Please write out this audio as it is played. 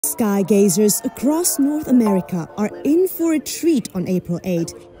Sky gazers across North America are in for a treat on April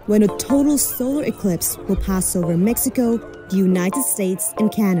 8, when a total solar eclipse will pass over Mexico, the United States,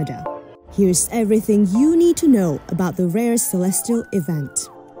 and Canada. Here's everything you need to know about the rare celestial event.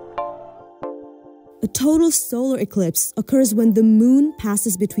 A total solar eclipse occurs when the moon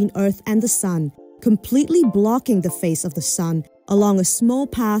passes between Earth and the Sun, completely blocking the face of the Sun along a small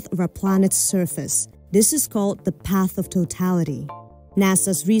path of our planet's surface. This is called the path of totality.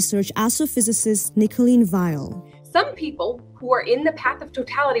 NASA's research astrophysicist Nicolene Weil. Some people who are in the path of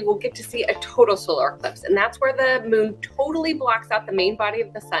totality will get to see a total solar eclipse, and that's where the moon totally blocks out the main body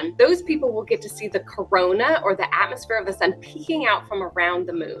of the sun. Those people will get to see the corona, or the atmosphere of the sun, peeking out from around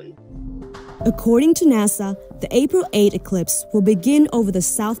the moon. According to NASA, the April 8 eclipse will begin over the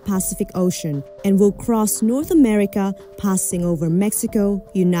South Pacific Ocean and will cross North America, passing over Mexico,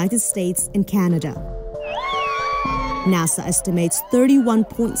 United States, and Canada. NASA estimates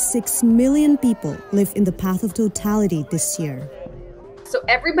 31.6 million people live in the path of totality this year. So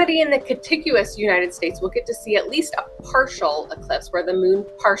everybody in the contiguous United States will get to see at least a partial eclipse where the moon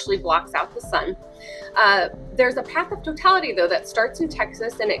partially blocks out the sun. There's a path of totality, though, that starts in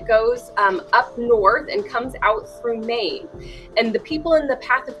Texas and it goes up north and comes out through Maine. And the people in the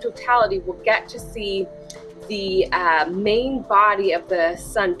path of totality will get to see the main body of the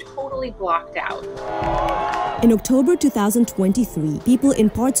sun totally blocked out. In October 2023, people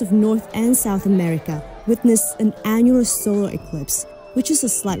in parts of North and South America witnessed an annular solar eclipse, which is a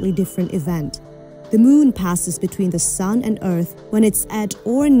slightly different event. The moon passes between the sun and Earth when it's at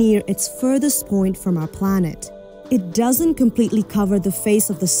or near its furthest point from our planet. It doesn't completely cover the face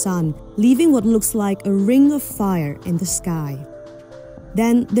of the sun, leaving what looks like a ring of fire in the sky.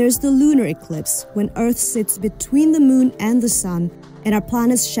 Then there's the lunar eclipse, when Earth sits between the moon and the sun, and our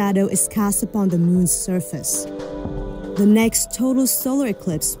planet's shadow is cast upon the moon's surface. The next total solar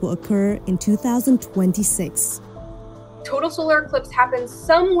eclipse will occur in 2026. Total solar eclipse happens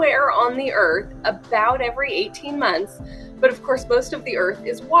somewhere on the Earth about every 18 months, but of course most of the Earth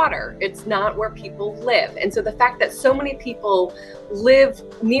is water. It's not where people live. And so the fact that so many people live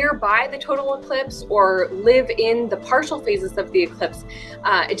nearby the total eclipse or live in the partial phases of the eclipse,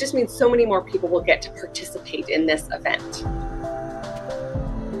 it just means so many more people will get to participate in this event.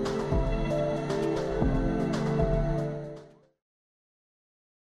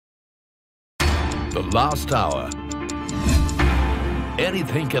 The last hour.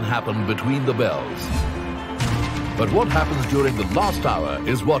 Anything can happen between the bells. But what happens during the last hour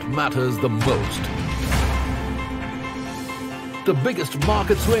is what matters the most. The biggest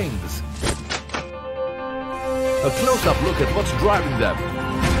market swings. A close-up look at what's driving them.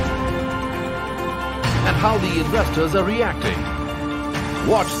 And how the investors are reacting.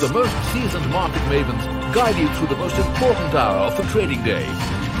 Watch the most seasoned market mavens guide you through the most important hour of the trading day.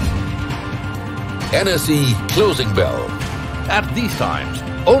 NSE Closing Bell. At these times,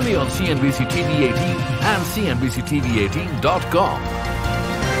 only on CNBC TV18 and CNBC TV18.com.